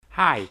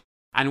Hi,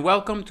 and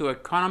welcome to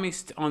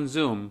Economist on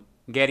Zoom,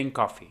 Getting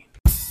Coffee.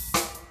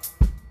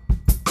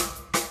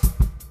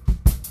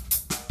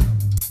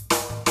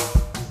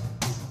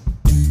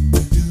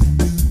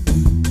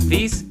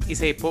 This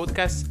is a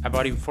podcast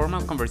about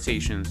informal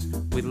conversations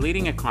with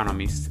leading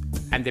economists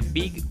and the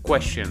big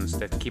questions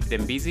that keep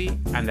them busy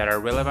and that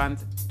are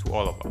relevant to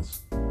all of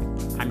us.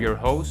 I'm your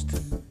host,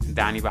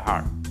 Danny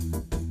Bahar.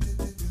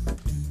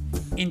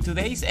 In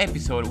today's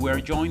episode, we are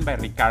joined by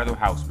Ricardo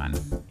Hausmann.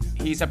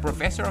 He is a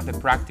professor of the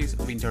practice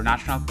of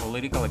international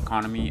political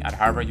economy at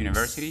Harvard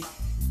University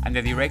and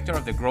the director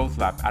of the Growth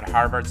Lab at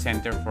Harvard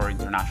Center for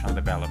International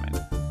Development.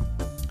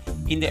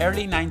 In the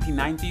early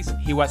 1990s,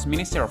 he was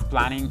Minister of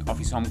Planning of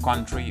his home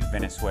country,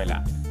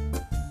 Venezuela.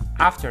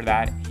 After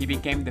that, he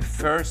became the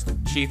first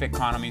chief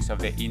economist of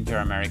the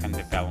Inter-American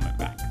Development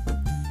Bank.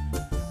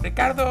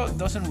 Ricardo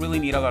doesn't really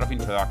need a lot of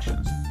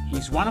introductions.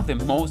 He's one of the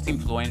most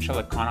influential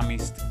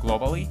economists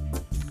globally,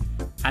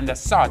 and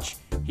as such,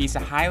 he's a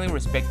highly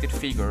respected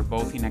figure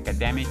both in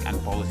academic and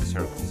policy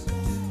circles.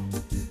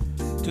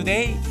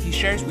 Today, he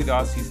shares with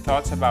us his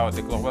thoughts about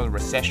the global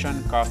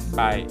recession caused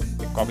by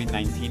the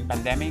COVID-19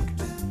 pandemic,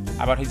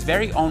 about his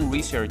very own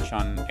research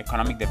on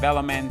economic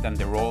development and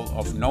the role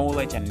of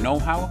knowledge and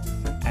know-how,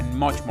 and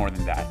much more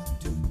than that.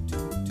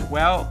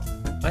 Well,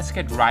 let's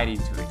get right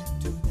into it.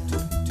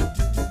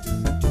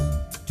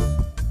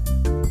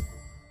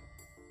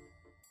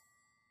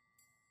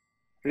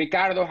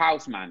 Ricardo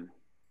Hausmann,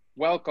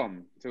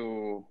 welcome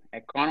to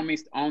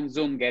Economist on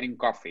Zoom Getting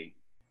Coffee.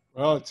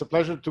 Well, it's a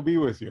pleasure to be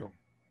with you.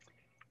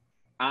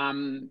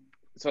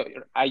 So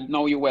I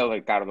know you well,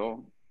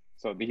 Ricardo.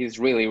 So this is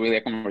really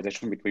a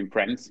conversation between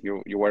friends.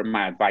 You were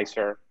my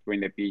advisor during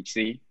the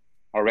PhD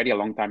already a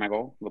long time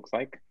ago, looks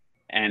like.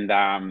 And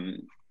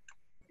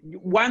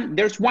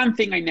there's one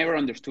thing I never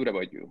understood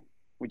about you,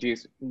 which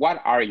is, what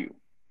are you?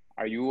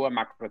 Are you a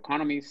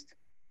macroeconomist?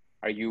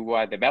 Are you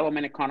a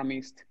development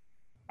economist?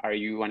 Are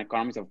you an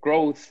economist of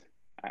growth?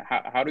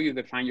 How do you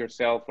define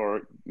yourself?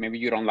 Or maybe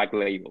you don't like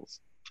labels.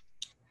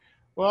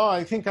 Well,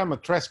 I think I'm a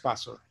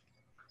trespasser.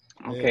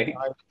 Okay.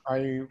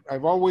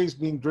 I've always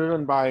been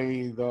driven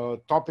by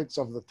the topics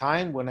of the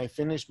time. When I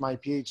finished my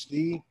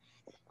PhD,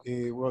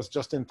 it was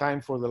just in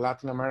time for the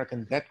Latin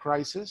American debt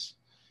crisis.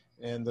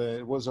 And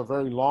it was a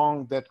very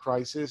long debt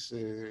crisis.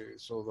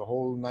 So the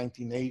whole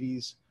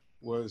 1980s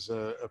was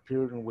a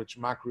period in which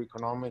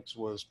macroeconomics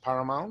was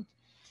paramount.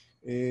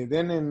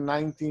 Then in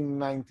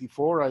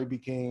 1994, I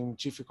became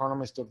chief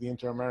economist of the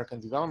Inter-American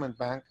Development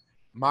Bank.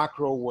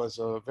 Macro was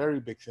a very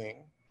big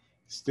thing.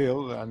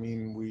 Still, I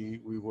mean,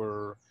 we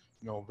were,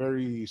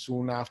 very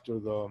soon after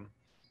the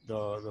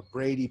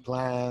Brady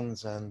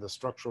plans and the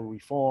structural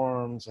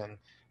reforms and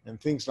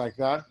things like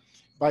that.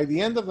 By the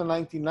end of the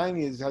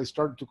 1990s, I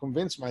started to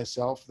convince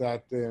myself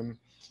that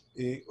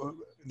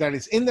that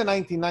is, in the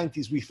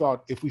 1990s, we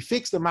thought if we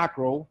fix the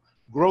macro,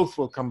 growth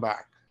will come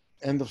back.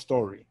 End of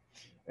story.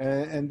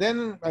 And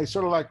then I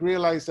sort of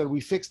realized that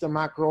we fixed the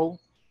macro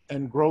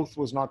and growth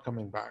was not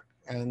coming back.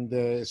 And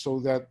so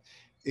that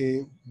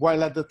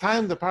while at the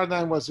time the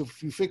paradigm was,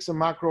 if you fix the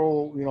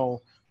macro,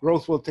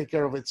 growth will take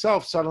care of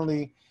itself,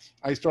 suddenly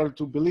I started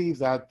to believe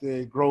that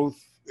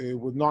growth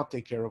would not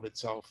take care of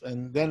itself.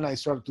 And then I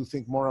started to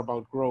think more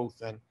about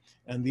growth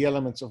and the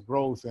elements of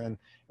growth and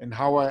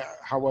how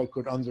I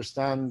could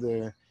understand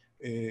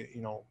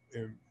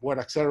what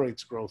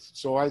accelerates growth.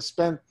 So I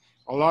spent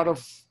a lot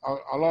of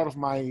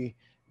my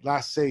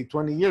last, say,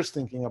 20 years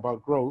thinking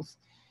about growth.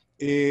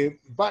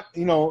 But,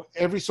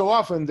 every so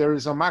often there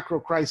is a macro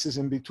crisis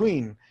in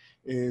between.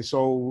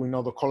 So,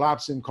 the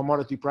collapse in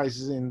commodity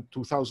prices in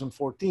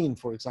 2014,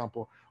 for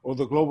example, or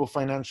the global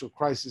financial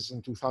crisis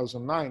in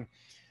 2009.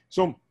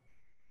 So,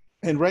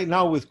 and right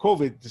now with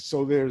COVID,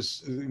 so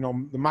there's,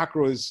 the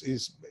macro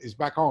is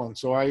back on.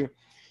 So I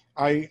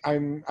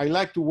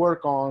like to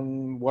work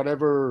on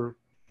whatever,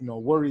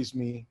 worries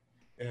me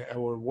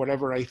or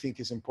whatever I think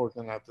is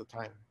important at the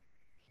time.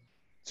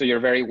 So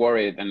you're very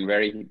worried and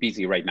very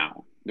busy right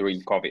now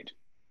during COVID.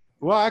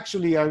 Well,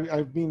 actually,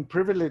 I've been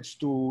privileged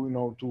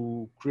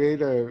to create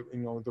the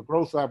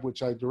Growth Lab,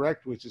 which I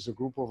direct, which is a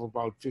group of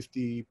about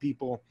 50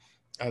 people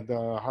at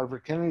the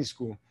Harvard Kennedy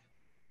School.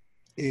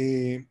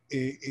 We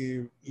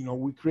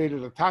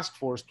created a task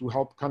force to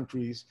help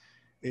countries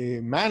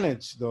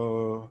manage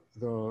the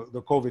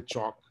COVID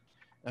shock.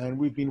 And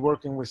we've been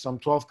working with some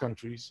 12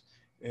 countries.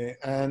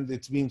 And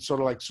it's been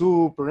sort of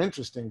super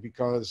interesting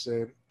because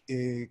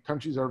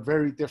countries are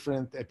very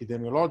different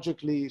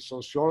epidemiologically,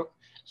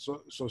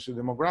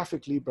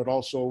 sociodemographically, but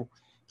also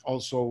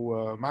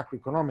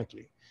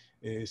macroeconomically.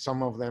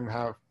 Some of them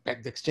have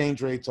pegged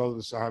exchange rates,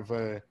 others have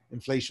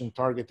inflation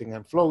targeting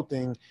and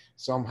floating.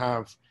 Some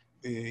have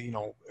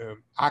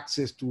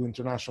access to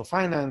international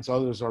finance,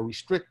 others are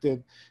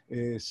restricted.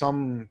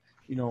 Some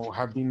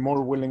have been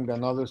more willing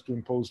than others to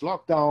impose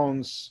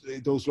lockdowns.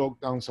 Those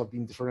lockdowns have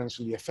been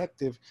differentially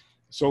effective.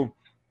 So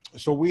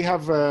we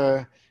have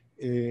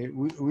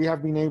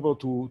been able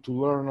to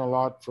learn a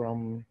lot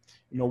from,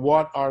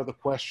 what are the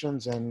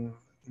questions and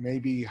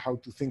maybe how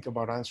to think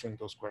about answering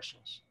those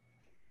questions.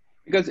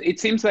 Because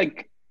it seems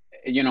like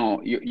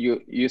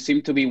you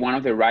seem to be one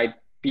of the right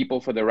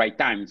people for the right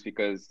times,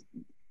 because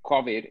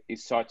COVID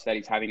is such that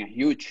it's having a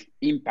huge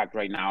impact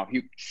right now,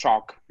 huge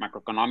shock,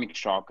 macroeconomic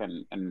shock,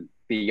 and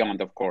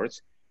beyond, of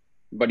course.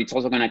 But it's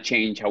also going to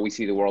change how we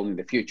see the world in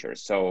the future.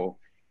 So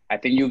I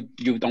think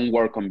you've done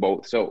work on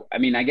both. So I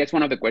mean, I guess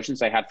one of the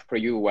questions I had for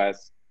you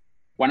was,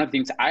 one of the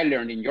things I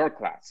learned in your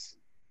class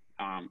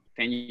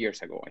 10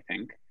 years ago, I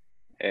think,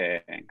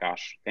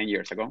 10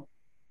 years ago,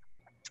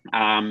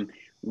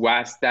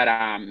 was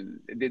that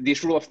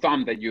this rule of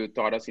thumb that you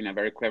taught us in a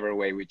very clever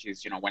way, which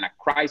is, when a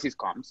crisis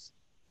comes,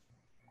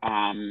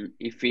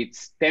 if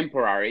it's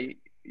temporary,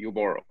 you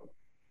borrow.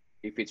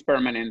 If it's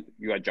permanent,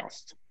 you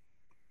adjust.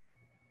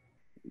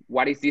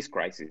 What is this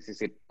crisis?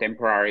 Is it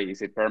temporary?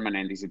 Is it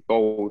permanent? Is it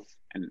both?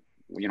 And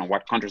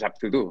what countries have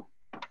to do?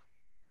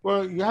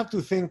 Well, you have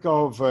to think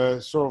of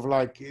sort of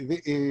like,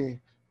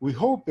 we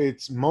hope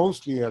it's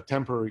mostly a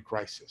temporary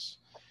crisis.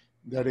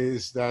 That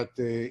is that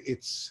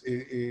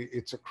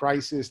it's a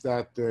crisis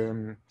that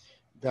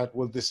that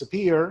will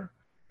disappear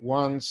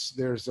once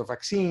there's a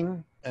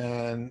vaccine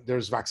and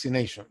there's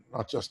vaccination,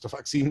 not just a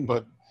vaccine,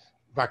 but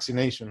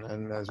vaccination.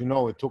 And as you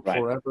know, it took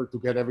forever to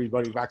get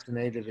everybody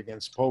vaccinated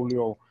against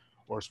polio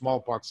or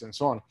smallpox and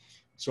so on.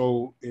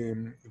 So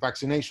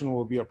vaccination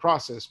will be a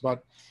process,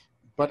 but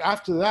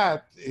after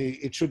that,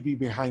 it should be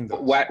behind us.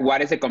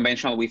 What is the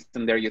conventional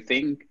wisdom there, you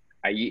think?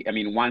 I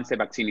mean, once the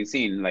vaccine is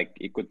in, like,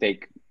 it could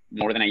take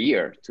more than a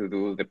year to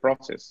do the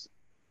process.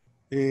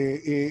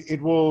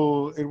 It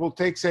will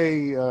take,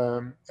 say,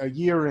 a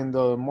year in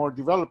the more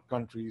developed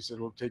countries. It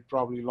will take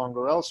probably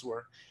longer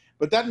elsewhere.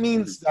 But that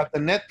means that the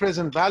net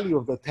present value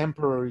of the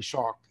temporary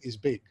shock is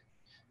big.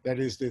 That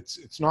is,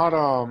 it's not,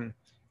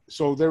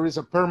 so there is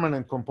a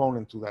permanent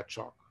component to that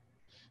shock.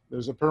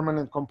 There's a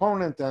permanent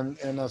component,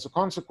 and as a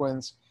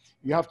consequence,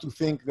 you have to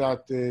think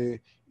that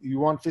you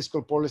want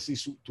fiscal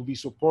policies to be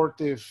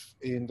supportive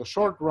in the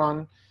short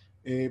run,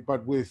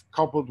 but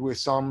coupled with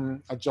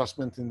some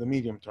adjustment in the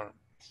medium term.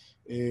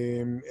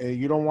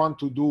 You don't want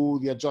to do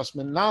the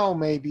adjustment now,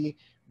 maybe,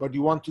 but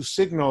you want to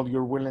signal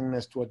your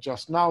willingness to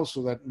adjust now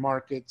so that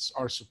markets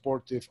are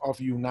supportive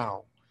of you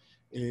now.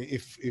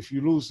 If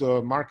you lose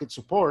the market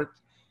support,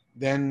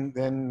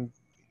 then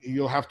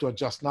you'll have to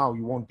adjust now.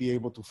 You won't be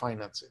able to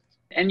finance it.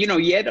 And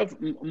yet of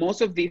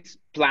most of these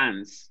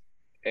plans,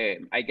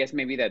 I guess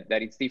maybe that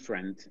it's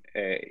different.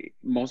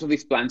 Most of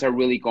these plans are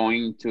really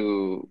going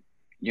to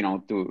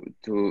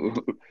to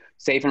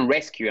save and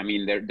rescue. I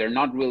mean, they're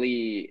not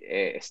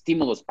really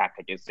stimulus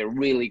packages. They're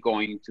really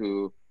going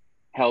to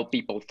help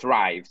people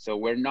thrive. So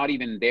we're not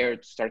even there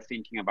to start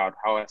thinking about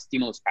how a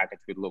stimulus package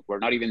would look. We're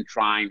not even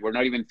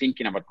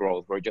thinking about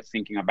growth. We're just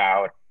thinking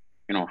about,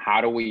 how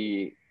do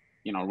we,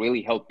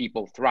 really help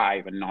people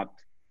thrive and not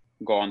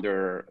go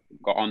under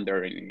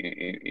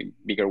in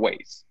bigger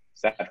ways.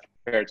 Is that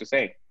fair to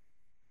say?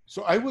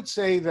 So I would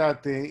say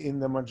that in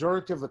the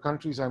majority of the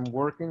countries I'm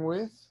working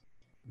with,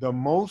 the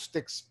most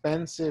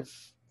expensive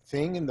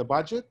thing in the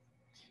budget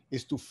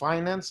is to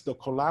finance the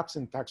collapse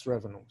in tax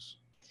revenues.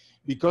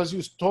 Because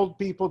you told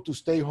people to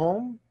stay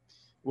home,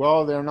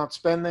 well, they're not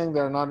spending,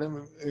 they're not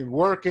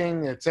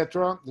working,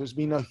 etc. There's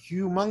been a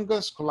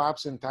humongous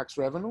collapse in tax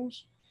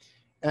revenues.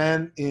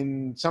 And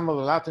in some of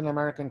the Latin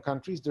American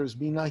countries, there's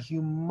been a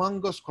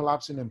humongous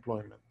collapse in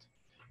employment,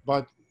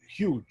 but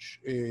huge,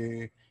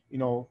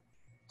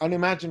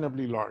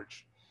 unimaginably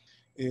large.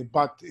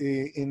 But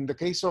in the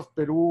case of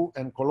Peru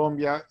and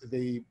Colombia,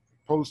 they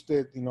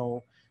posted,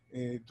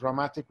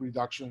 dramatic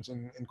reductions.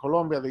 In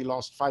Colombia, they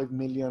lost 5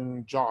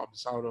 million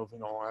jobs out of,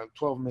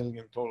 12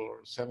 million total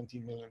or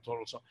 17 million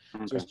total. So,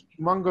 okay. So it's a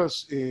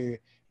humongous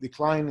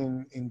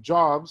decline in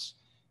jobs.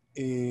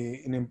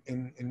 In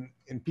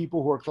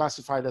people who are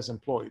classified as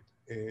employed.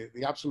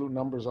 The absolute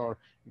numbers are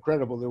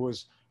incredible. There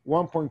was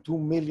 1.2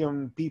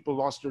 million people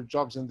lost their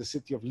jobs in the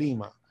city of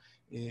Lima.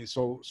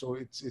 So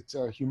it's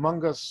a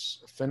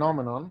humongous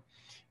phenomenon,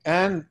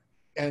 and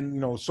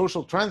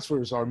social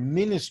transfers are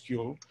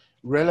minuscule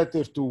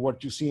relative to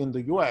what you see in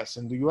the U.S.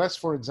 In the U.S.,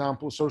 for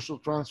example, social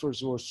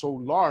transfers were so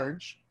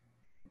large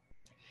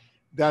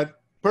that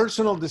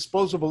personal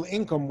disposable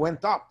income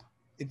went up.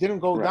 It didn't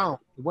go down.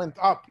 It went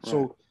up.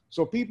 Right.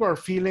 So people are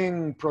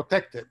feeling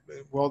protected.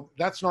 Well,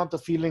 that's not the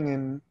feeling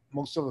in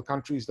most of the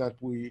countries that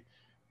we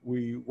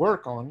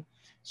work on.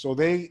 So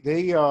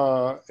they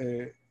are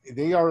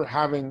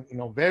having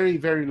very,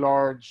 very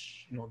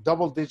large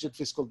double-digit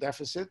fiscal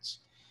deficits,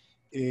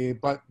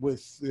 but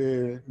with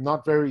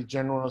not very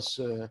generous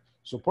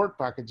support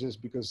packages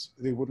because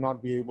they would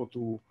not be able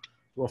to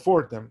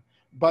afford them.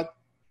 But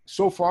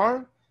so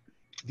far,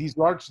 these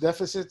large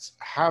deficits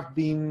have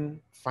been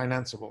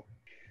financeable.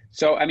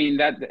 So, I mean,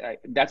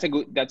 that's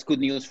good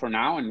news for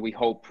now. And we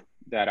hope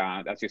that,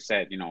 as you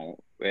said,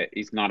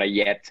 it's not a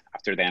yet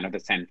after the end of the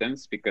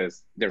sentence,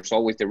 because there's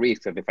always the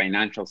risk that the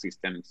financial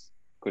systems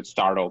could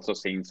start also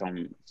seeing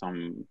some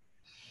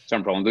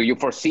problem. Do you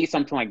foresee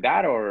something like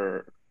that,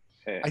 or?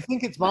 I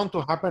think it's bound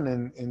to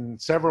happen in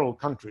several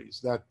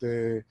countries that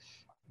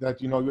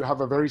you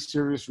have a very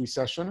serious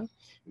recession.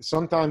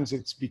 Sometimes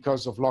it's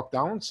because of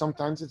lockdown.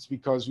 Sometimes it's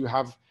because you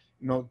have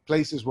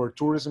places where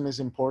tourism is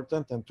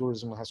important and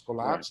tourism has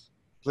collapsed,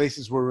 right.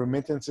 Places where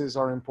remittances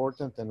are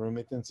important and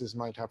remittances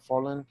might have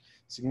fallen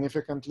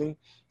significantly,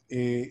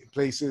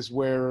 places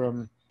where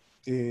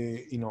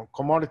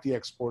commodity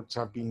exports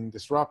have been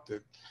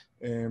disrupted,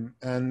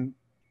 and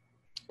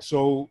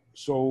so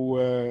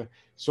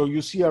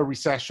you see a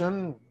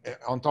recession.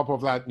 On top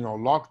of that,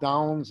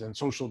 lockdowns and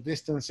social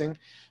distancing.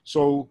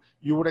 So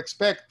you would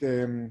expect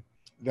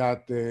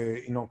that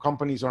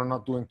companies are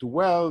not doing too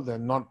well. The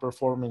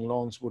non-performing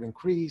loans would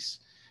increase.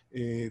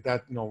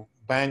 That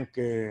bank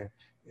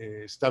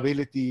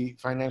stability,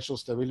 financial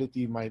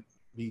stability might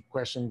be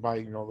questioned by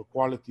the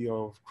quality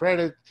of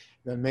credit.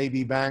 Then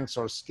maybe banks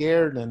are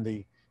scared and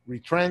they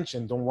retrench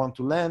and don't want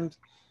to lend.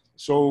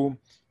 So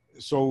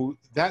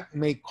that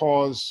may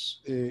cause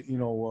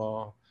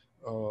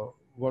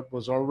what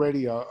was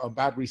already a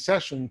bad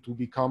recession to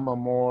become a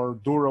more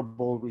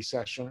durable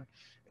recession,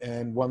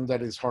 and one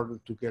that is harder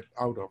to get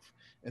out of.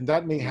 And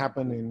that may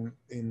happen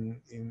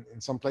in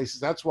some places.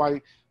 That's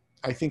why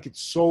I think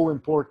it's so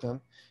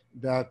important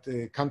that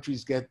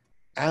countries get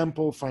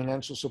ample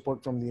financial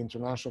support from the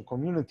international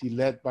community,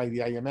 led by the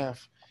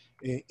IMF,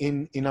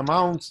 in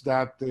amounts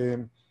that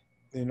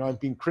I've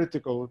been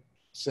critical,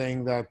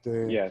 saying that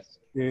yes.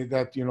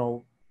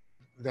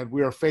 That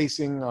we are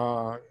facing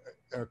a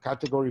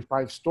Category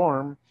 5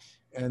 storm,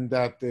 and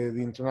that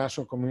the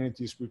international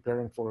community is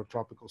preparing for a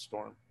tropical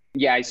storm.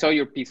 Yeah, I saw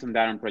your piece on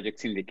that on Project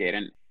Syndicate,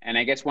 and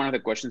I guess one of the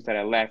questions that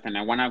I left, and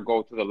I want to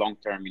go to the long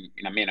term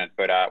in a minute,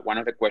 but one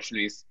of the questions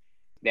is,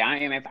 the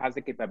IMF has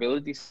the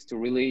capabilities to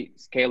really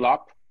scale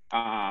up.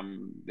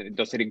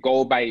 Does it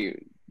go by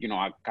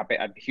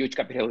a huge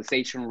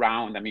capitalization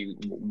round? I mean,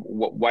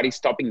 what is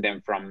stopping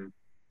them from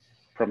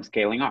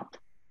scaling up?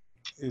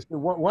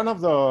 One of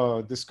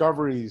the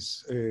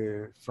discoveries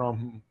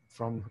from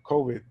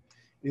COVID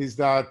is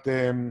that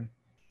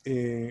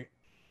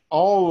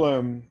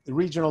all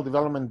regional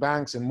development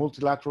banks and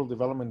multilateral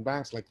development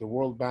banks, like the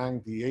World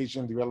Bank, the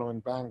Asian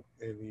Development Bank,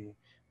 the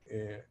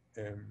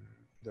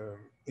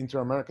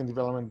Inter-American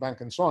Development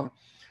Bank, and so on,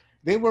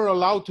 they were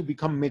allowed to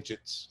become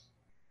midgets.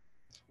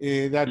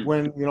 That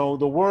when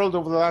the world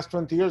over the last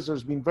 20 years,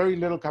 there's been very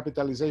little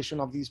capitalization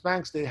of these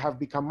banks, they have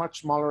become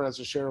much smaller as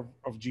a share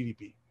of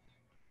GDP.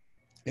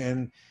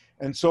 And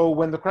so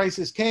when the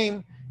crisis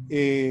came,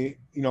 the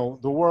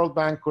World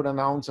Bank could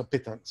announce a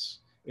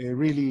pittance,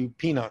 really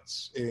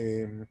peanuts,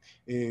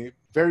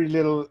 very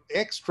little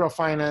extra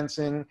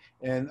financing,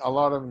 and a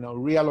lot of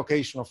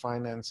reallocation of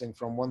financing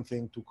from one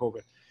thing to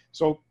COVID.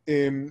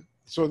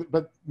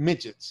 But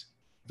midgets,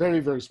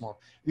 very, very small.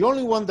 The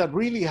only one that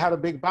really had a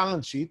big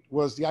balance sheet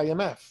was the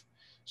IMF.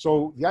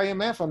 So the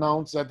IMF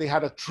announced that they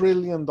had $1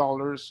 trillion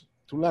to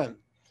lend.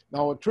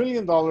 Now, $1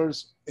 trillion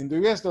in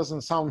the US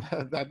doesn't sound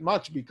that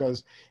much,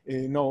 because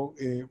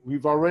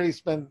we've already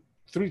spent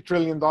 $3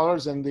 trillion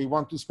and they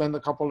want to spend a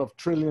couple of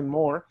trillion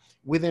more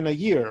within a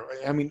year.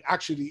 I mean,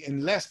 actually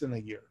in less than a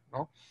year.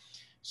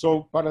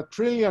 So, but $1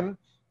 trillion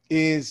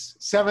is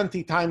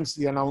 70 times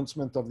the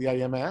announcement of the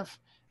IMF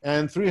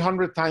and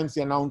 300 times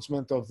the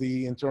announcement of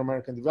the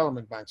Inter-American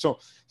Development Bank. So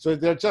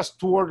they're just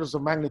 2 orders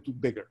of magnitude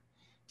bigger.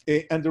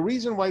 And the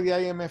reason why the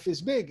IMF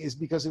is big is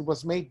because it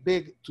was made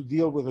big to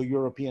deal with a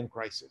European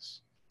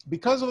crisis.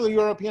 Because of the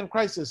European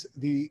crisis,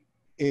 the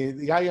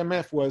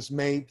IMF was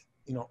made,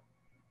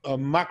 a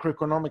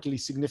macroeconomically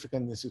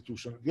significant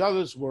institution. The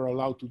others were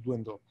allowed to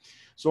dwindle.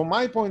 So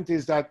my point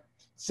is that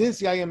since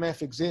the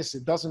IMF exists,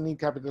 it doesn't need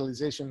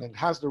capitalization and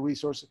has the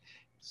resources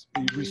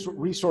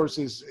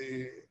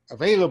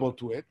available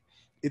to it.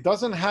 It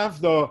doesn't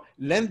have the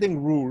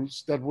lending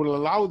rules that will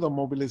allow the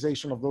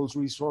mobilization of those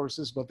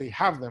resources, but they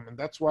have them. And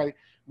that's why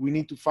we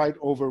need to fight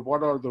over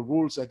what are the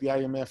rules that the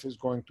IMF is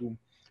going to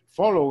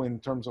follow in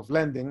terms of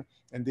lending.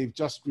 And they've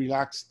just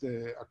relaxed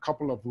a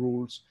couple of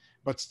rules,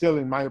 but still,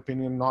 in my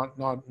opinion,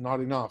 not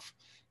enough.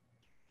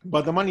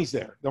 But the money's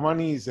there. The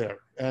money is there.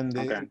 And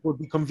it would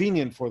be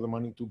convenient for the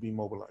money to be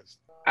mobilized.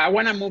 I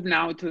want to move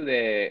now to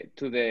a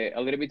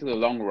little bit to the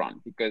long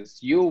run, because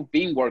you've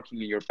been working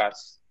in your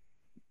past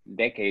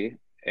decade,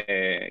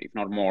 if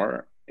not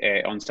more,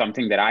 on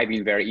something that I've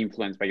been very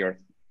influenced by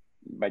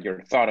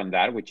your thought on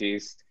that, which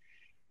is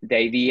the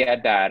idea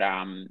that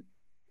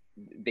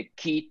the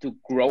key to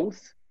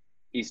growth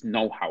is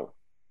know-how,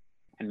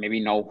 and maybe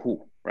know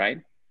who, right?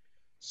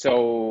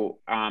 So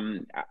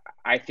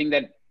I think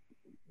that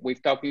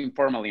we've talked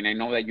informally, and I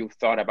know that you've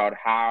thought about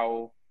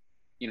how,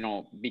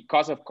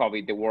 because of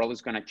COVID, the world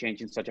is going to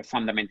change in such a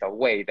fundamental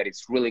way that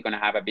it's really going to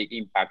have a big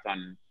impact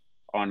on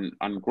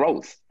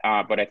growth.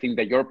 But I think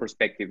that your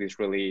perspective is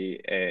really,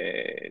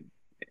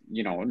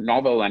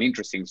 novel and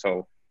interesting.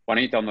 So why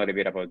don't you tell me a little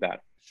bit about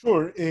that?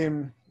 Sure.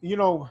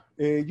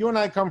 You and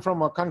I come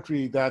from a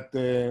country that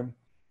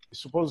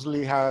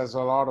supposedly has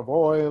a lot of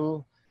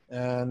oil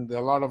and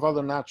a lot of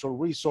other natural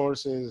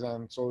resources.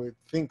 And so it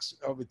thinks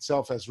of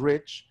itself as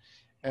rich.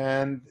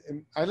 And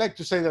I like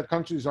to say that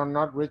countries are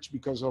not rich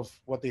because of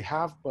what they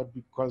have, but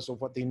because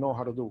of what they know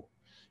how to do.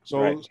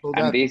 So, right.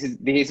 And this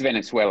is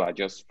Venezuela,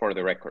 just for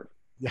the record.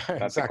 Yeah,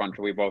 that's exactly the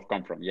country we both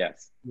come from.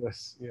 Yes.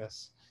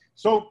 Yes.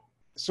 So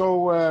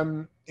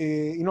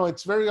you know,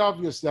 it's very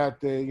obvious that,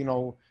 you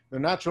know, the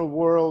natural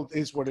world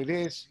is what it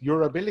is.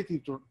 Your ability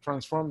to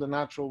transform the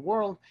natural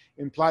world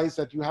implies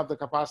that you have the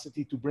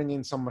capacity to bring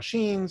in some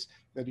machines,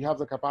 that you have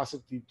the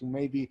capacity to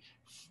maybe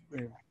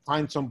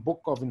find some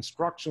book of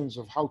instructions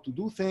of how to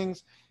do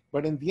things.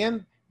 But in the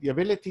end, the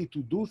ability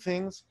to do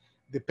things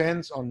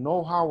depends on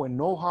know-how, and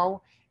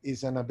know-how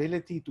is an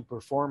ability to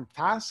perform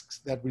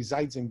tasks that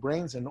resides in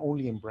brains and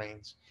only in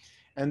brains.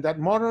 And that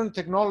modern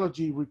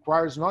technology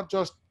requires not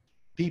just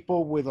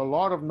people with a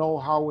lot of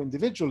know-how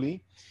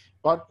individually,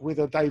 but with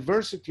a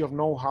diversity of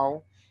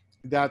know-how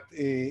that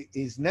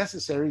is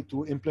necessary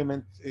to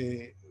implement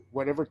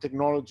whatever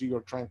technology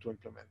you're trying to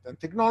implement. And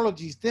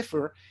technologies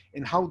differ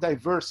in how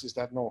diverse is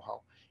that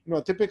know-how. You know,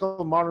 a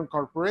typical modern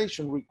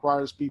corporation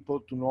requires people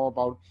to know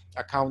about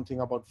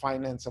accounting, about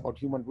finance, about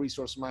human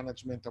resource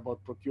management,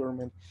 about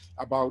procurement,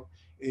 about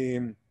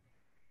in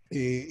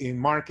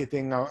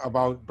marketing,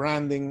 about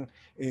branding,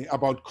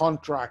 about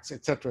contracts,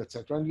 et cetera, et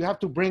cetera. And you have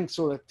to bring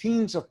sort of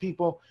teams of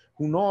people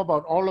who know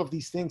about all of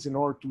these things in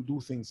order to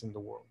do things in the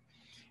world.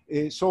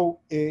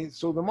 So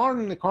the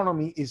modern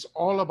economy is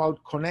all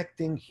about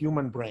connecting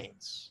human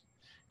brains,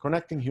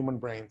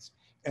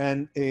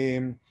 And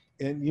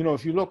you know,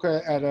 if you look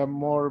at a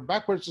more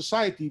backward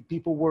society,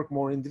 people work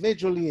more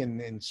individually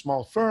in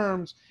small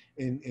firms,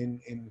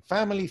 in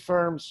family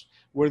firms,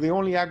 where they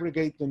only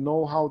aggregate the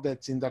know-how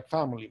that's in that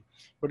family.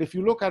 But if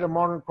you look at a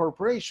modern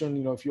corporation,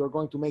 you know, if you're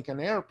going to make an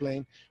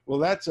airplane, well,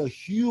 that's a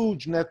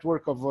huge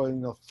network of you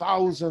know,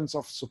 thousands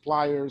of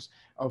suppliers,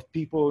 of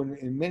people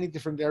in many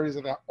different areas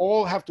that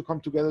all have to come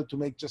together to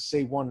make just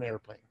say one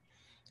airplane.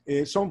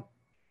 So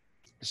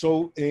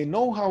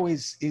know-how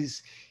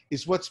is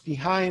what's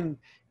behind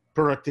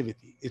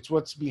productivity. It's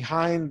what's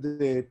behind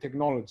the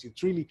technology.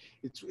 It's really,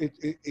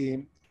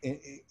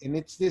 and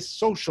it's this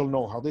social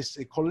know-how, this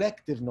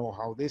collective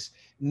know-how, this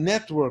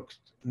networked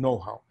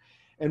know-how.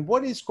 And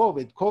what is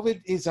COVID?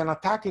 COVID is an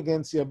attack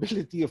against the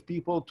ability of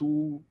people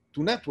to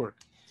network.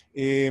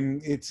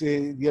 It's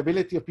the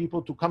ability of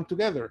people to come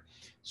together.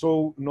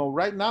 So, you know,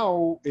 right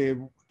now,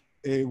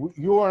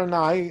 you and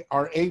I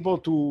are able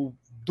to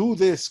do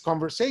this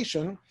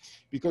conversation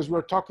because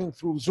we're talking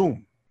through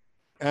Zoom.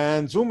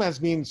 And Zoom has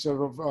been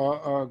sort of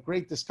a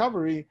great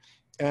discovery.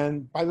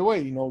 And by the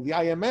way, you know, the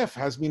IMF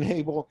has been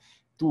able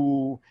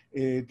to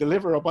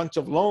deliver a bunch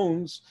of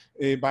loans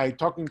by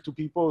talking to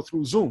people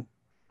through Zoom.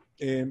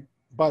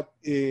 But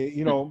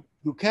you know,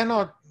 you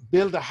cannot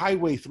build a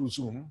highway through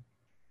Zoom.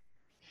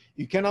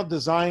 You cannot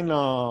design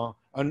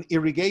an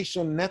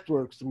irrigation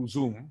network through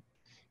Zoom.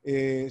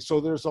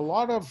 So there's a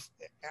lot of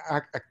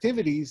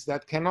activities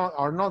that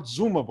are not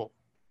zoomable.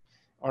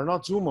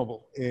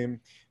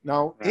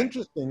 Now, right.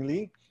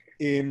 Interestingly,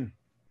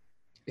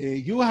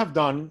 you have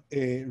done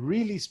a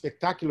really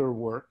spectacular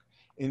work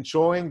in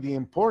showing the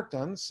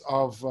importance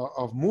of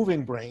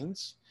moving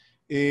brains.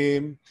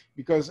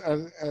 Because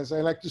as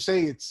I like to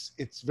say,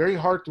 it's very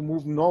hard to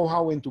move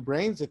know-how into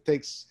brains. It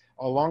takes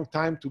a long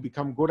time to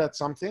become good at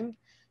something.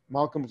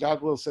 Malcolm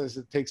Gladwell says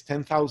it takes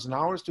 10,000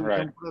 hours to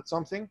become good at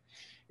something.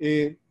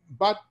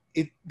 But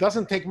it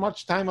doesn't take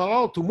much time at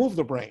all to move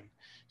the brain.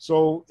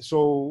 So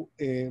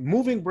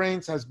moving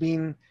brains has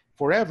been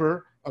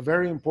forever a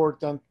very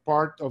important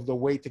part of the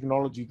way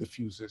technology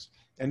diffuses.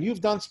 And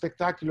you've done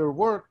spectacular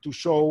work to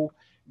show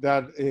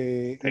that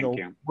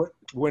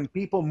when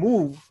people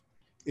move,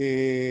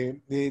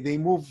 they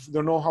move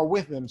the know-how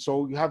with them.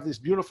 So you have this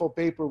beautiful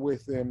paper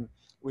with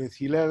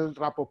Hillel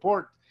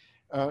Rapoport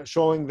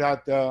showing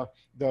that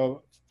the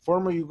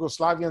former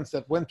Yugoslavians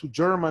that went to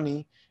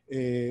Germany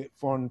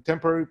for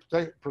temporary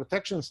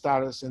protection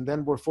status and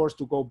then were forced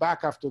to go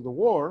back after the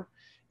war,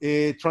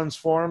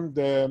 transformed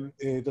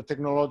the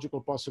technological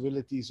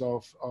possibilities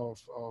of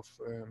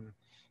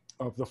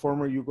the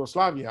former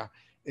Yugoslavia.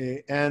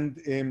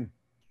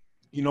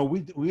 You know,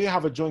 we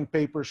have a joint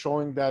paper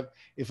showing that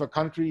if a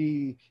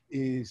country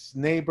is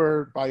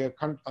neighbored by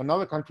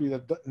another country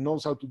that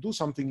knows how to do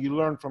something, you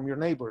learn from your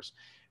neighbors.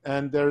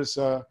 And there's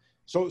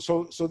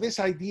so this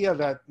idea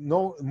that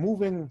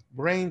moving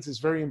brains is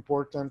very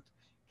important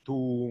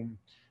to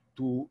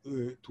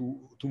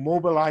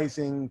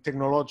mobilizing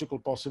technological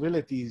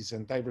possibilities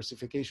and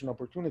diversification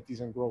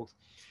opportunities and growth.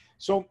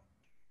 So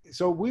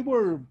we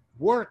were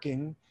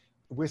working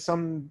with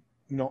some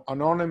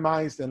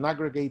anonymized and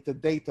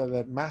aggregated data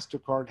that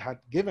MasterCard had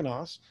given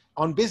us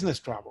on business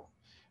travel.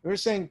 We were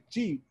saying,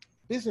 gee,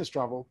 business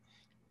travel,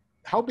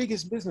 how big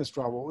is business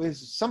travel?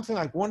 It's something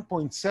like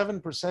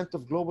 1.7%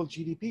 of global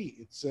GDP.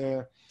 It's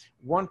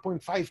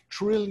 $1.5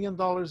 trillion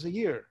a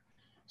year.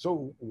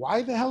 So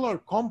why the hell are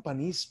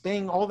companies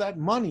paying all that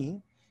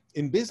money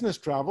in business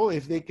travel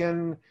if they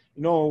can,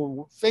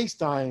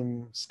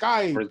 FaceTime,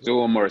 Skype, or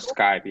Zoom or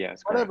Skype,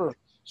 yes, whatever. Correct.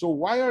 So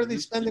why are they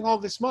spending all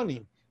this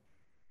money?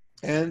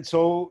 And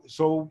so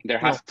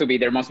there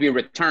must be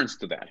returns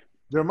to that.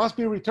 There must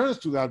be returns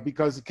to that,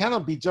 because it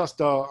cannot be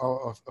just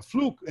a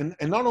fluke. And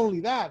not only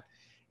that,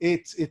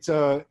 it's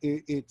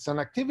an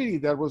activity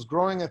that was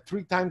growing at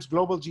 3 times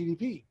global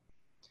GDP,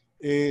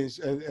 is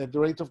at the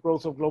rate of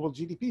growth of global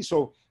GDP.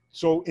 So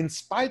So in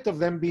spite of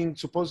them being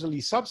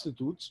supposedly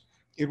substitutes,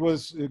 it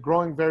was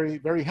growing very,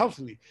 very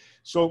healthily.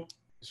 So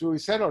we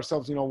said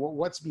ourselves,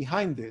 what's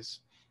behind this?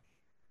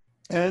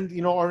 And,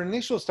 our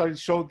initial studies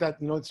showed that,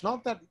 it's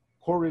not that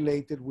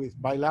correlated with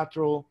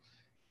bilateral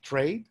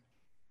trade.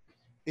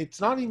 It's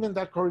not even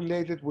that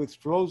correlated with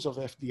flows of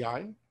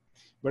FDI,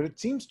 but it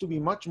seems to be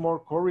much more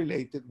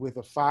correlated with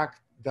the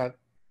fact that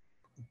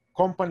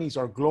companies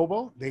are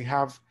global. They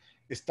have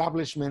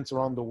establishments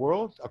around the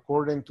world.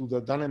 According to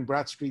the Dun &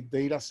 Bradstreet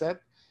data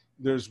set,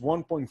 there's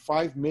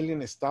 1.5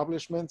 million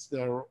establishments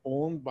that are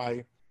owned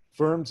by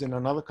firms in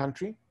another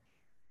country.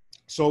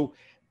 So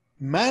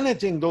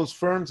managing those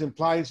firms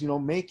implies,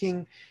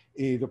 making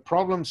the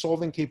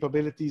problem-solving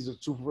capabilities, the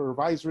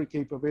supervisory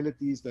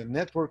capabilities, the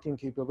networking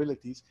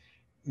capabilities,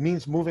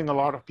 means moving a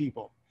lot of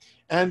people.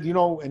 And,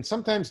 and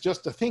sometimes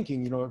just the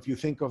thinking, if you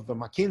think of the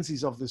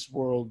McKinseys of this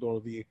world,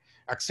 or the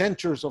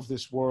Accentures of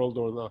this world,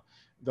 or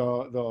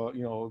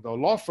the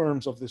law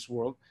firms of this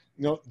world,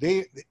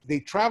 they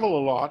travel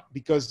a lot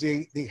because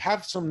they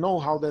have some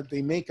know-how that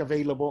they make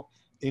available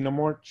in a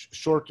more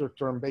shorter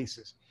term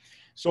basis.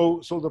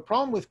 So the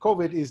problem with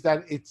COVID is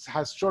that it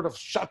has sort of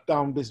shut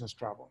down business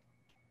travel.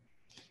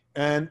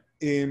 And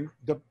in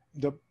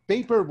the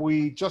paper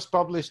we just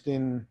published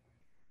in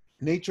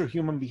Nature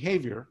Human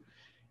Behavior,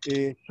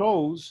 it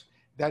shows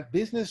that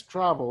business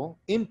travel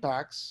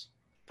impacts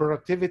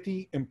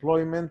productivity,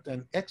 employment,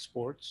 and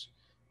exports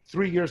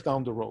 3 years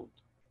down the road.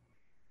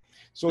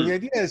 So the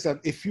idea is that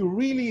if you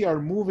really are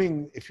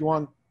moving, if you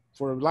want,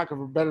 for lack of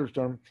a better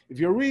term, if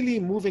you're really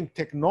moving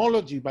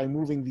technology by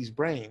moving these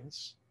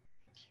brains,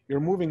 you're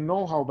moving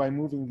know-how by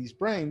moving these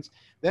brains,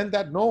 then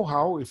that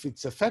know-how, if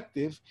it's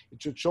effective,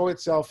 it should show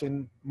itself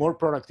in more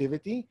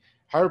productivity.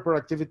 Higher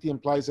productivity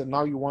implies that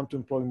now you want to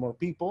employ more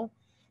people,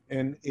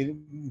 and it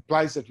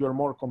implies that you're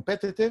more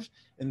competitive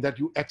and that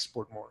you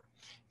export more.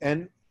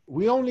 And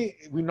we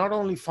not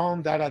only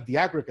found that at the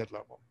aggregate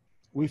level,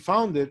 we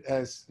found it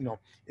as,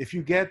 if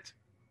you get,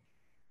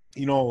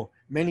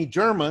 many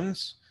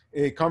Germans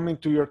coming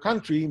to your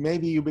country,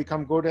 maybe you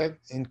become good at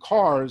in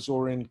cars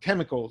or in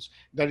chemicals,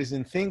 that is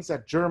in things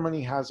that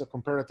Germany has a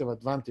comparative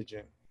advantage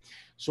in.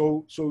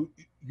 So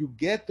you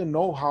get the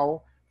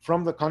know-how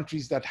from the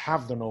countries that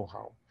have the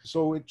know-how.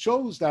 So it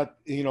shows that,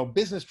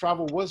 business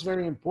travel was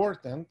very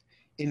important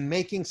in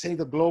making, say,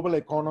 the global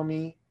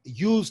economy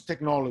use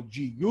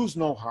technology, use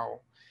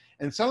know-how.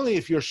 And suddenly,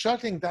 if you're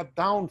shutting that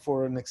down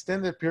for an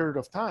extended period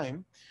of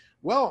time,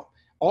 well,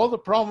 all the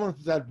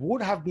problems that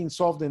would have been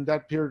solved in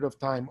that period of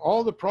time,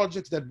 all the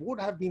projects that would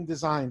have been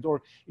designed,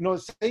 or,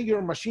 say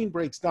your machine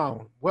breaks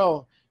down.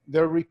 Well,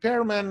 the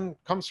repairman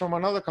comes from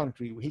another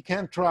country. He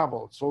can't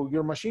travel. So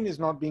your machine is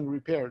not being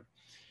repaired.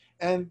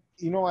 And,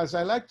 as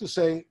I like to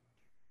say,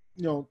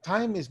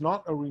 time is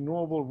not a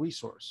renewable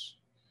resource.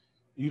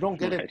 You don't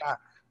get it back.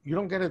 You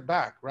don't get it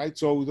back, right?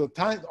 So the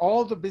time,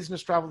 all the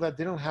business travel that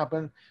didn't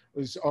happen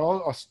is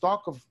all a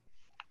stock of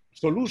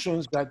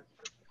solutions that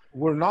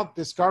were not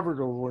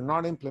discovered or were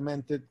not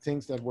implemented,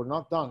 things that were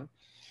not done.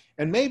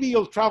 And maybe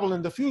you'll travel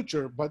in the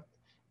future, but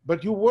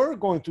you were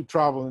going to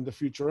travel in the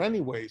future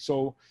anyway.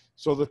 So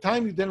the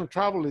time you didn't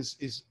travel is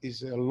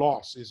a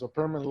loss, is a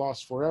permanent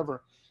loss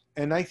forever.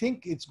 And I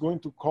think it's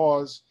going to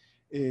cause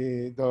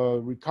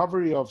the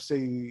recovery of,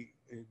 say,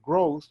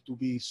 growth to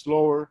be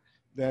slower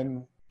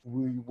than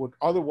we would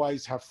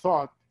otherwise have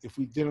thought if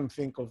we didn't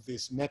think of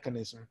this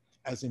mechanism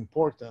as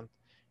important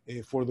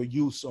for the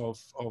use of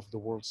the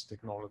world's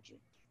technology.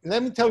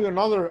 Let me tell you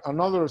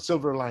another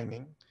silver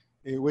lining,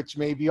 which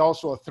may be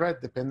also a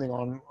threat depending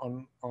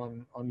on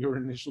your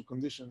initial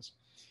conditions.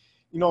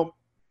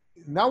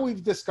 Now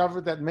we've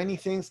discovered that many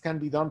things can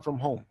be done from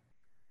home,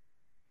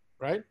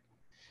 right?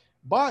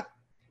 But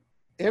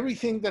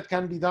everything that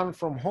can be done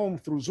from home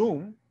through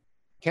Zoom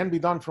can be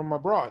done from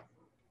abroad.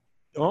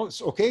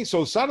 Okay,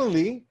 so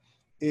suddenly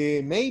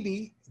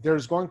maybe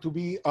there's going to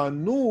be a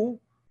new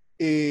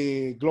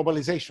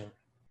globalization.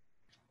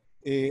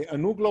 A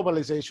new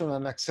globalization,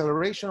 an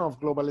acceleration of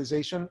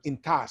globalization in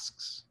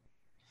tasks.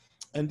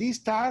 And these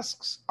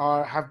tasks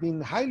have been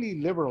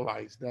highly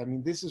liberalized. I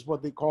mean, this is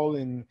what they call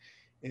in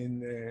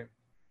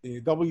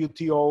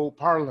WTO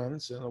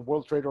parlance, and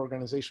World Trade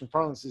Organization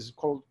parlance, is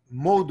called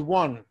Mode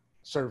 1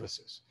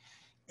 services.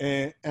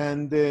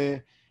 And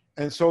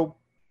so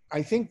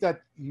I think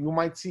that you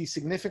might see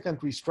significant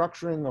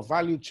restructuring of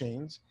value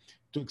chains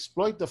to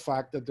exploit the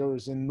fact that there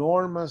is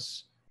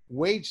enormous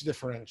wage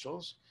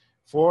differentials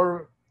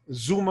for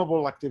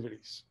Zoomable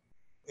activities,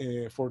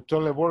 for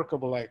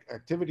teleworkable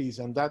activities,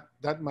 and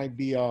that might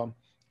be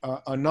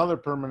another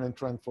permanent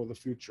trend for the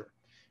future.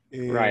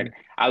 Right.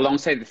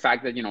 Alongside the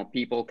fact that,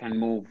 people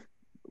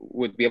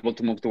would be able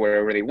to move to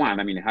wherever they want.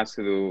 I mean, it has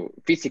to do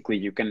physically,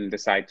 you can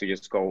decide to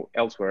just go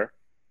elsewhere,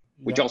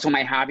 which also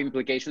might have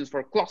implications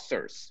for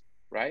clusters,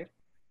 right?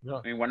 Yeah.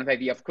 I mean, one of the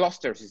idea of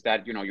clusters is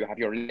that, you have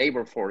your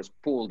labor force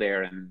pool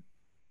there, and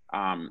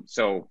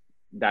so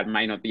that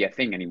might not be a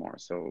thing anymore.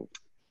 So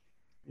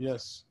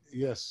yes.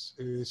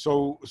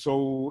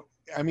 So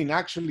I mean,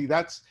 actually,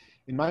 that's,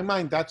 in my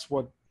mind, that's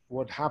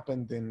what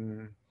happened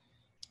in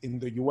in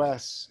the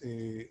US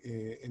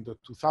in the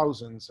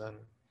 2000s, and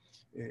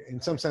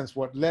in some sense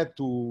what led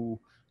to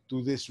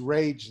this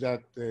rage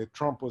that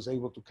Trump was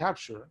able to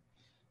capture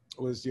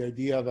was the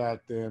idea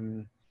that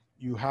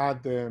you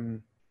had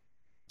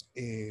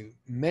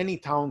many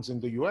towns in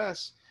the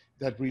US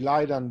that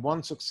relied on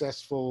one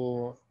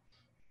successful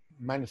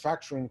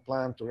manufacturing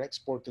plant or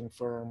exporting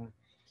firm,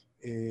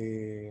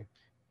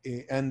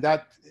 and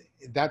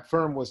that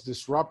firm was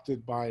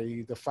disrupted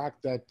by the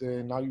fact that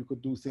now you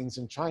could do things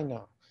in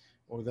China,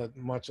 or that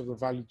much of the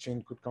value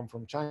chain could come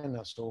from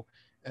China. So,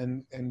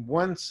 and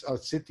once a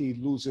city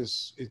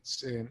loses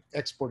its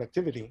export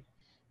activity,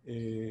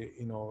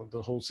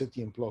 the whole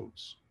city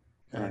implodes,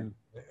 and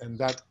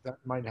that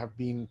might have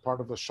been part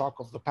of the shock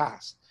of the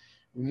past.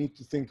 We need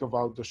to think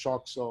about the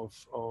shocks of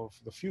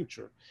the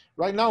future.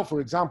 Right now,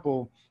 for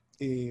example,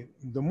 the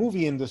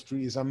movie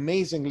industry is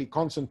amazingly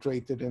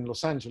concentrated in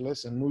Los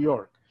Angeles and New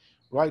York,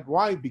 right?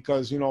 Why?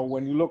 Because,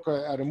 when you look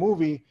at a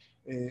movie,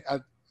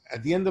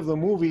 at the end of the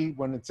movie,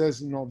 when it says,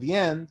 the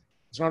end,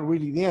 it's not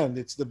really the end.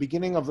 It's the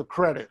beginning of the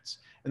credits.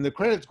 And the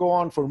credits go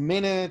on for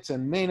minutes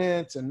and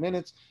minutes and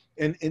minutes.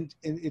 And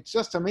it's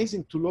just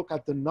amazing to look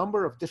at the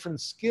number of different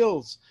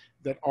skills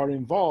that are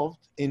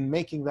involved in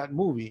making that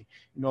movie.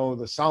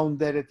 The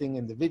sound editing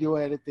and the video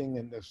editing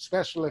and the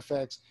special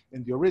effects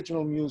and the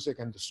original music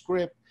and the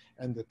script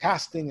and the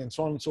casting and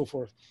so on and so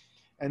forth.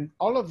 And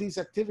all of these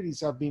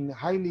activities have been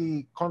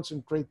highly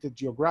concentrated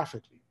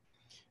geographically.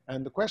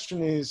 And the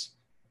question is,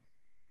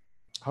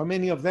 how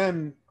many of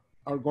them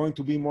are going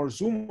to be more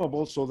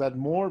zoomable so that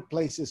more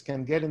places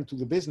can get into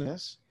the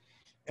business?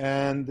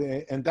 And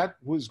that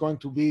was going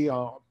to be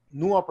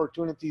new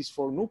opportunities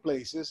for new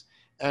places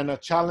and a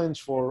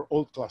challenge for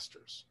old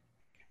clusters.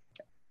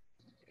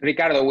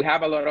 Ricardo, we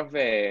have a lot of,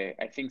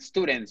 I think,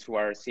 students who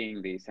are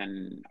seeing this,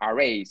 and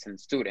RAs and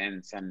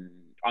students and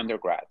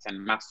undergrads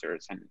and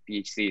masters and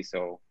PhDs.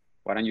 So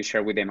why don't you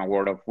share with them a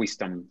word of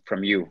wisdom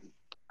from you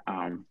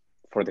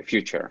for the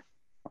future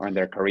or in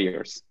their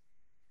careers?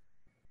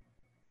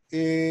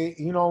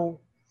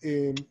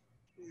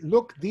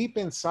 Look deep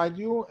inside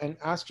you and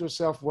ask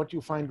yourself what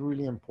you find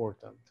really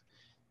important.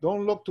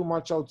 Don't look too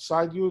much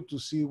outside you to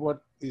see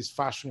what is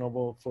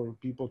fashionable for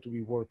people to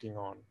be working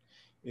on.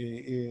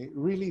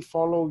 Really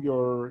follow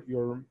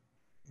your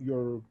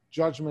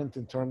judgment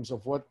in terms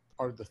of what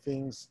are the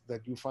things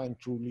that you find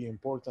truly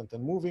important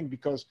and moving,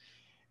 because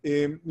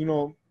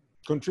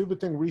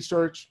contributing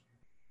research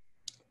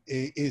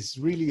is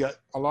really a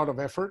lot of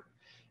effort,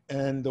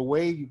 and the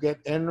way you get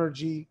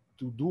energy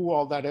to do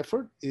all that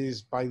effort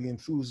is by the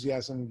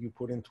enthusiasm you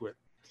put into it.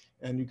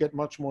 And you get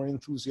much more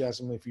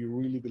enthusiasm if you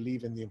really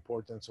believe in the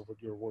importance of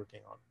what you're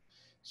working on.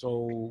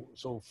 So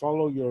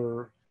follow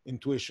your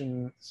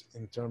intuition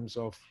in terms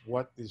of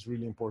what is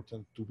really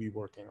important to be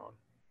working on.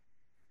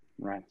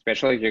 Right,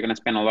 especially if you're going to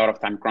spend a lot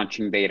of time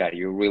crunching data,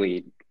 you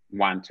really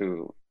want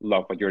to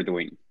love what you're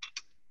doing.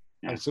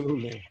 Yeah.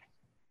 Absolutely.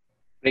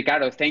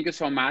 Ricardo, thank you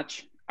so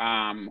much.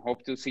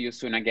 Hope to see you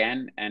soon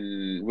again.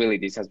 And really,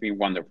 this has been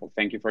wonderful.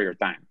 Thank you for your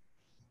time.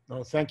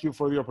 No, thank you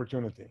for the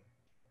opportunity.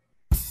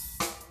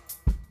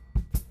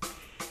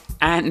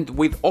 And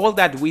with all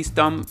that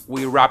wisdom,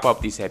 we wrap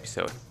up this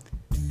episode.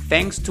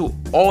 Thanks to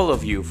all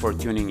of you for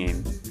tuning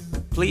in.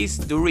 Please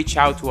do reach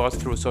out to us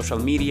through social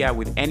media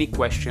with any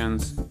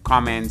questions,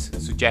 comments,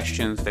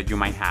 suggestions that you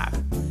might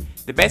have.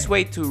 The best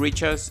way to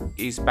reach us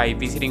is by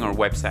visiting our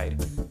website,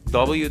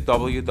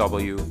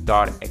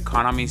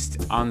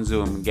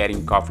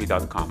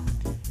 www.economistonzoomgettingcoffee.com.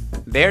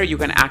 There you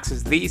can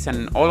access these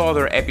and all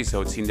other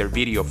episodes in their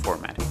video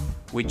format,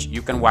 which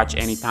you can watch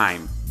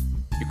anytime.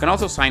 You can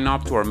also sign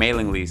up to our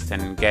mailing list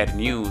and get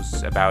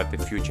news about the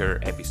future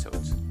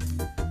episodes.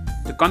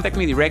 To contact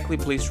me directly,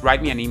 please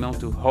write me an email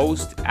to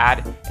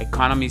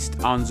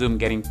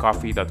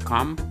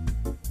host@economistonzoomgettingcoffee.com.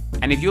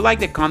 And if you like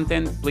the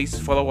content, please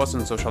follow us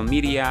on social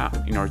media,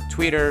 in our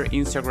Twitter,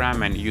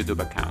 Instagram, and YouTube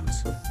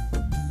accounts.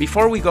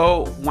 Before we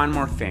go, one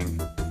more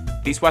thing.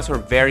 This was our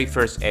very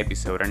first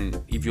episode,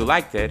 and if you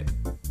liked it,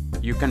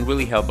 you can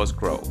really help us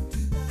grow.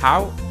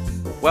 How?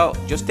 Well,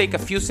 just take a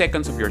few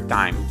seconds of your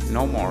time,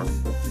 no more,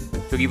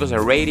 to give us a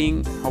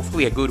rating,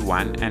 hopefully a good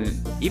one, and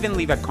even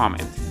leave a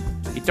comment.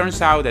 It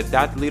turns out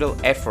that little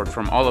effort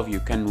from all of you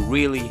can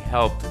really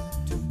help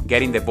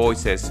getting the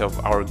voices of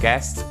our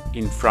guests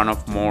in front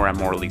of more and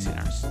more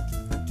listeners.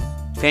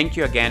 Thank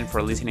you again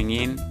for listening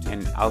in,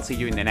 and I'll see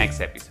you in the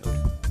next episode.